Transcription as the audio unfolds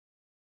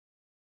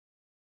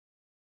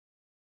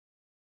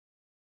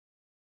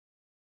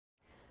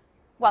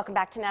Welcome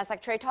back to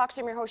Nasdaq Trade Talks.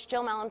 I'm your host,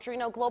 Jill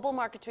Malandrino, global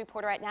markets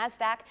reporter at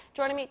Nasdaq.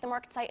 Joining me at the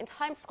market site in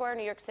Times Square,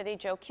 New York City,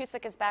 Joe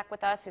Cusick is back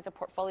with us. He's a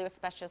portfolio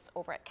specialist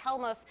over at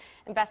Calamos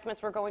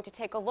Investments. We're going to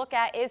take a look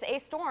at, is a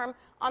storm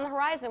on the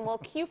horizon? Will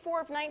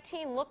Q4 of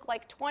 19 look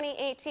like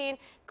 2018?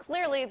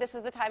 Clearly, this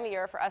is the time of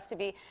year for us to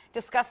be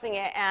discussing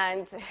it,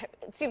 and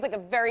it seems like a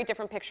very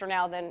different picture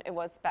now than it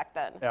was back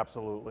then.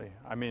 Absolutely.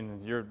 I mean,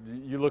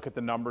 you look at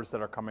the numbers that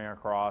are coming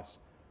across,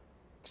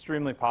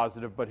 extremely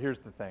positive, but here's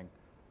the thing.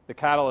 The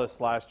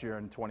catalyst last year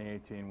in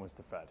 2018 was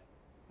the Fed.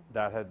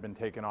 That had been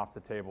taken off the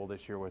table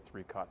this year with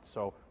 3 cuts.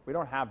 So we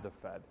don't have the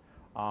Fed.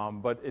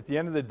 But at the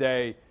end of the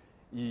day,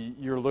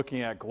 you're looking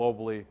at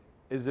globally,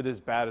 is it as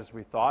bad as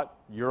we thought?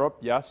 Europe,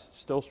 yes,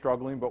 still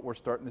struggling, but we're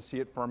starting to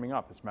see it firming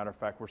up. As a matter of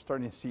fact, we're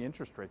starting to see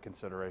interest rate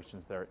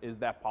considerations there. Is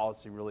that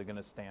policy really going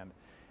to stand?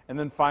 And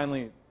then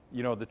finally,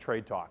 the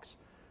trade talks.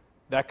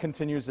 That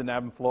continues in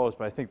ebb and flows,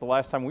 but I think the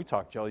last time we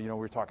talked, Joe, we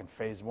were talking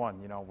phase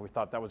 1. We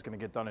thought that was going to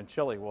get done in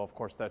Chile. Well, of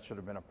course, that should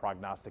have been a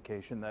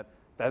prognostication that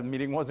that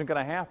meeting wasn't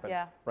going to happen.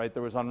 Yeah. Right?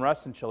 There was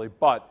unrest in Chile,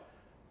 but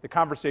the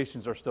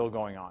conversations are still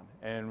going on.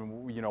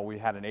 And we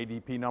had an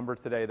ADP number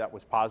today that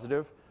was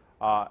positive,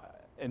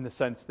 in the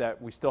sense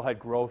that we still had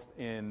growth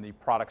in the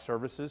product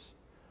services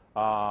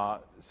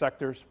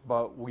sectors,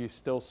 but we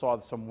still saw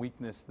some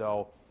weakness,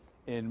 though,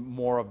 in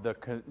more of the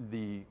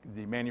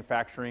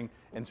manufacturing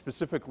and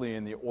specifically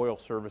in the oil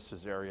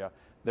services area.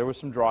 There was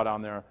some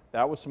drawdown there.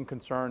 That was some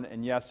concern,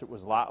 and yes, it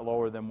was a lot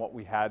lower than what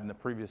we had in the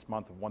previous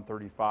month of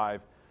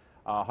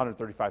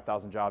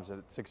 135,000 jobs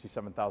at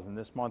 67,000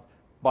 this month.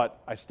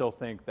 But I still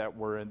think that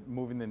we're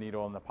moving the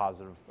needle in the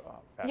positive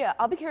fashion. Yeah,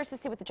 I'll be curious to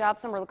see what the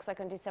jobs number looks like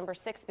on December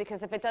 6th,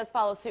 because if it does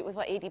follow suit with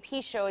what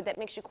ADP showed, that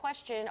makes you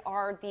question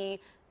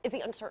is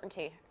the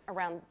uncertainty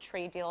around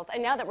trade deals.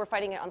 And now that we're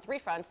fighting it on 3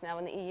 fronts now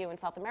in the EU and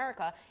South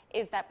America,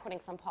 is that putting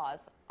some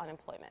pause on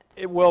employment?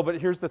 It will, but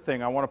here's the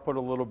thing. I want to put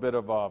a little bit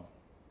of a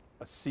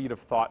seed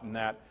of thought in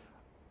that.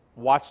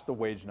 Watch the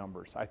wage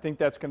numbers. I think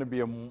that's going to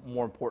be a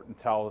more important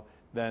tell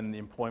than the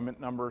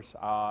employment numbers.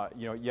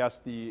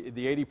 Yes, the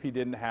ADP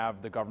didn't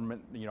have the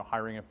government,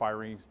 hiring and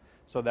firings,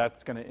 so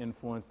that's going to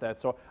influence that.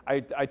 So I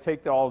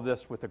take all of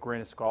this with a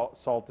grain of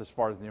salt as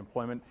far as the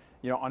employment.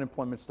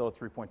 Unemployment's still at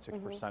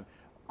 3.6%.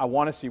 I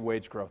want to see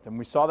wage growth, and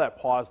we saw that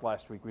pause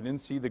last week. We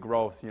didn't see the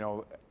growth.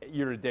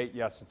 Year to date,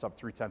 yes, it's up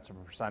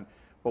 0.3%,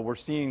 but we're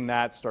seeing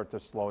that start to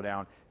slow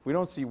down. If we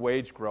don't see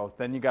wage growth,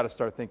 then you got to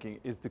start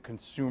thinking, is the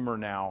consumer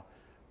now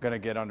going to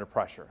get under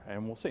pressure?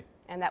 And we'll see.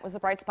 And that was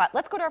the bright spot.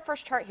 Let's go to our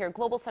first chart here.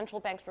 Global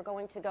central banks. We're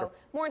going to go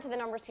more into the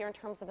numbers here in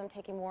terms of them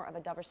taking more of a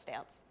dovish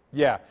stance.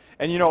 Yeah,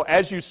 and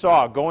as you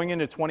saw going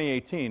into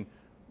 2018,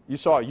 you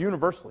saw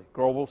universally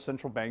global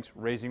central banks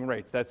raising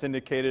rates. That's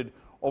indicated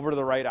over to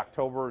the right,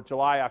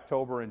 July,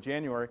 October, and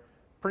January.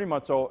 Pretty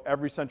much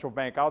every central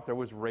bank out there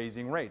was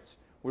raising rates.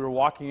 We were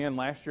walking in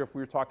last year, if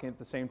we were talking at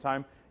the same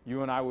time,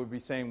 you and I would be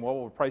saying, well,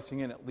 we're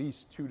pricing in at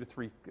least 2 to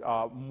 3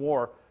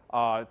 more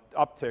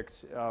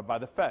upticks by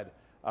the Fed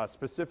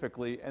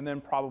specifically, and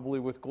then probably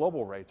with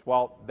global rates.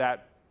 Well,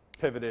 that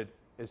pivoted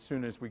as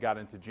soon as we got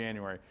into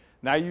January.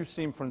 Now you've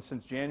seen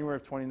since January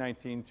of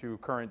 2019 to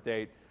current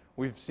date,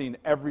 we've seen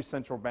every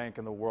central bank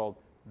in the world,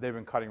 they've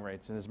been cutting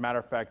rates. And as a matter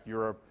of fact,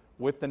 Europe,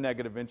 with the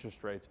negative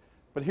interest rates.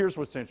 But here's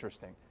what's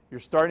interesting. You're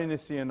starting to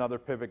see another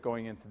pivot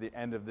going into the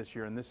end of this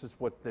year, and this is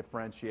what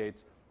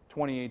differentiates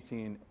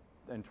 2018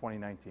 and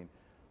 2019.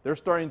 They're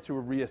starting to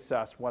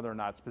reassess whether or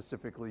not,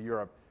 specifically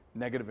Europe,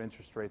 negative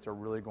interest rates are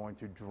really going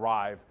to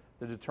drive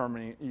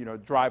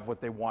drive what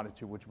they wanted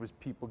to, which was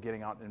people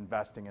getting out and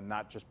investing and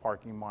not just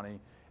parking money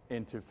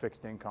into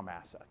fixed income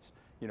assets,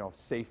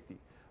 safety.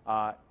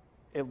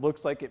 It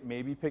looks like it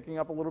may be picking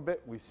up a little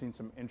bit. We've seen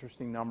some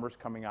interesting numbers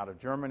coming out of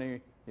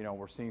Germany.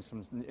 We're seeing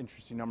some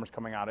interesting numbers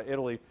coming out of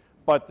Italy.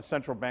 But the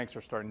central banks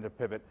are starting to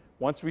pivot.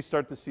 Once we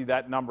start to see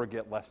that number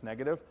get less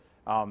negative,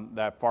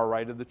 that far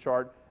right of the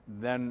chart,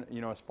 then,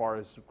 as far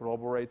as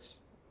global rates,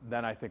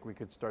 then I think we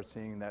could start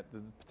seeing the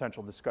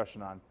potential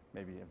discussion on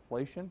maybe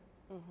inflation.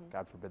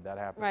 God forbid that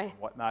happens, and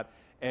whatnot.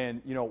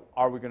 And,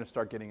 are we going to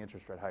start getting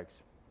interest rate hikes?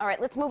 All right,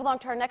 let's move along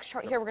to our next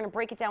chart here. We're going to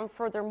break it down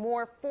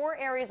furthermore. 4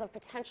 areas of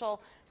potential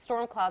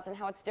storm clouds and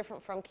how it's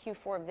different from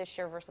Q4 of this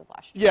year versus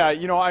last year. Yeah,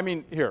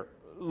 here,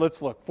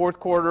 let's look. Fourth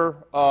quarter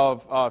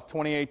of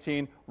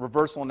 2018,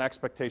 reversal in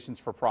expectations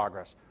for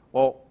progress.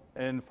 Well,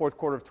 in the fourth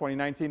quarter of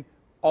 2019,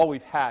 all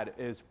we've had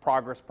is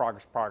progress,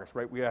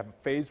 right? We have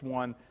phase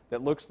 1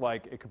 that looks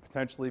like it could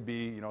potentially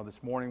be,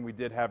 this morning we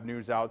did have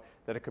news out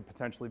that it could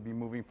potentially be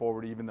moving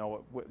forward, even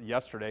though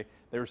yesterday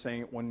they were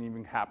saying it wouldn't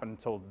even happen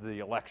until the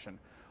election.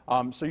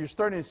 So you're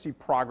starting to see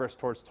progress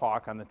towards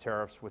talk on the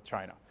tariffs with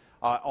China,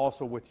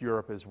 also with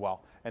Europe as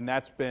well. And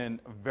that's been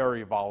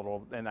very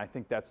volatile, and I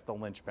think that's the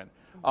linchpin.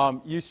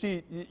 You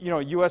see,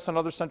 U.S. and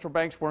other central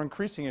banks were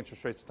increasing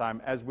interest rates this time.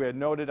 As we had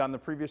noted on the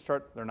previous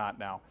chart, they're not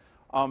now.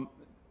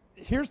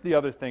 Here's the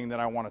other thing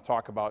that I want to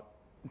talk about.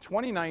 In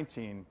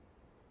 2019,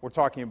 we're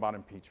talking about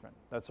impeachment.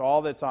 That's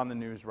all that's on the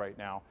news right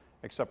now,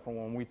 except for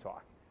when we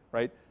talk,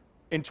 right?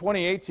 In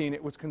 2018,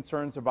 it was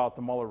concerns about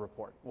the Mueller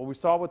report. Well, we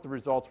saw what the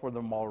results were of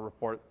the Mueller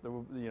report.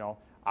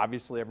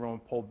 Obviously, everyone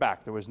pulled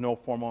back. There was no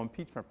formal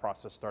impeachment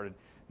process started.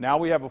 Now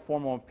we have a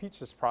formal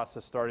impeachment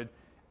process started,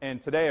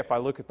 and today, if I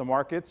look at the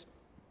markets,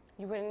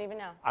 you wouldn't even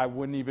know. I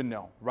wouldn't even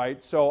know,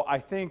 right? So I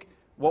think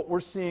what we're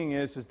seeing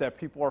is that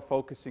people are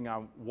focusing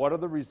on what are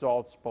the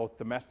results both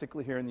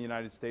domestically here in the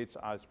United States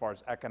as far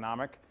as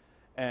economic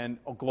and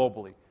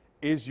globally.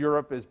 Is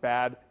Europe as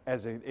bad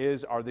as it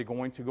is? Are they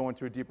going to go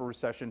into a deeper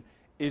recession?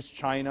 Is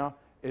China,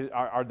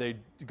 are they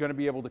going to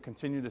be able to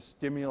continue to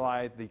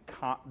stimulate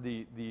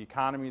the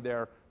economy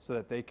there so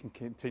that they can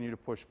continue to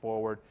push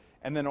forward?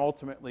 And then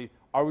ultimately,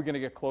 are we going to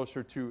get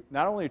closer to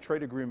not only a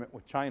trade agreement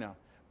with China,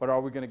 but are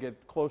we going to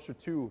get closer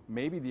to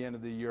maybe the end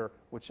of the year,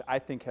 which I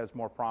think has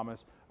more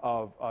promise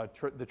of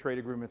the trade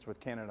agreements with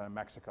Canada and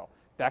Mexico?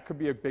 That could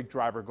be a big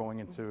driver going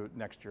into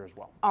next year as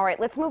well. All right,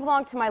 let's move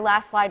along to my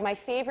last slide, my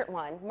favorite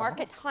one.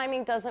 Market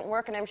timing doesn't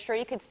work, and I'm sure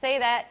you could say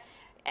that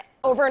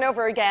over and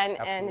over again,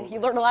 Absolutely. and you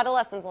learned a lot of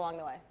lessons along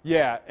the way.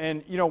 Yeah,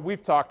 and you know,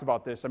 we've talked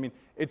about this. I mean,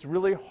 it's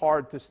really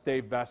hard to stay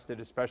vested,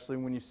 especially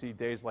when you see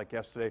days like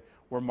yesterday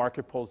where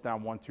market pulls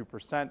down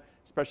 1-2%,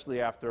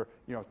 especially after,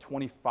 you know,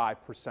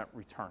 25%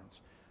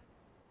 returns.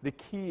 The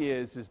key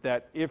is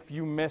that if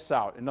you miss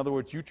out, in other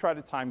words, you try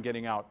to time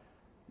getting out,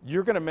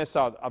 you're going to miss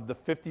out of the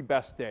 50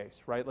 best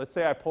days, right? Let's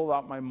say I pulled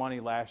out my money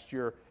last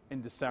year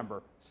in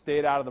December,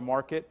 stayed out of the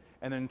market,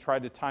 and then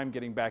tried to time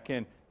getting back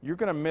in. You're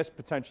going to miss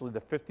potentially the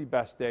 50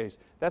 best days.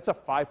 That's a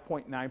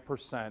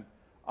 5.9%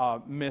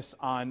 miss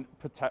on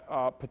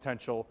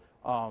potential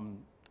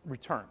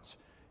returns.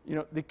 You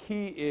know, the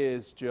key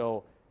is,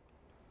 Jill,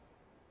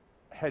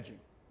 hedging.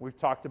 We've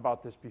talked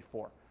about this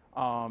before.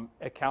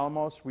 At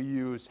Calamos, we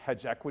use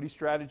hedge equity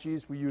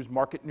strategies. We use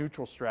market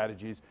neutral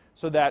strategies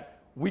so that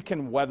we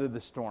can weather the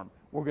storm.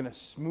 We're going to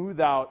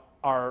smooth out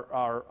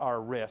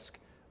our risk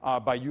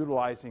by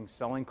utilizing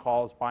selling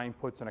calls, buying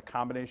puts, and a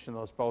combination of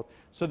those both,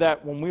 so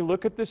that when we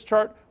look at this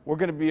chart, we're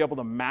going to be able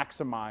to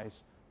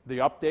maximize the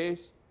up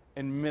days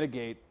and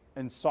mitigate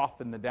and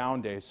soften the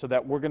down days, so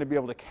that we're going to be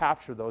able to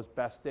capture those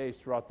best days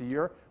throughout the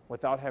year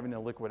without having to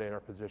liquidate our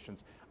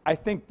positions. I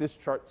think this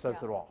chart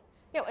says it all.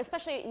 You know,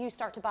 especially you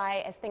start to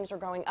buy as things are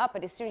going up,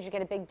 but as soon as you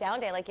get a big down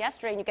day like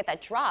yesterday and you get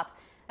that drop,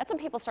 that's when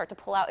people start to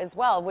pull out as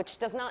well, which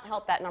does not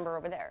help that number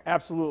over there.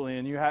 Absolutely,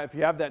 and if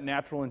you have that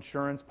natural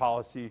insurance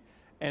policy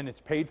and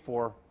it's paid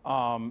for,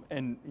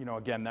 and you know,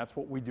 again, that's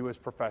what we do as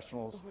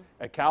professionals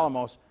at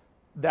Calamos,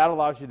 that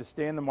allows you to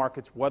stay in the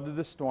markets, weather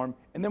the storm,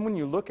 and then when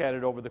you look at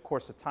it over the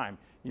course of time,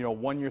 you know,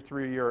 1 year,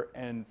 3 year,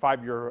 and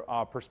 5 year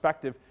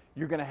perspective,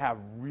 you're going to have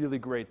really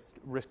great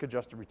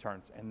risk-adjusted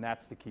returns, and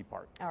that's the key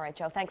part. All right,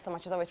 Joe, thanks so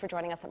much as always for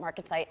joining us at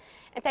MarketSite,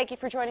 and thank you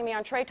for joining me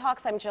on Trade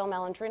Talks. I'm Jill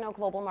Malandrino,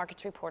 Global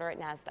Markets Reporter at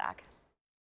Nasdaq.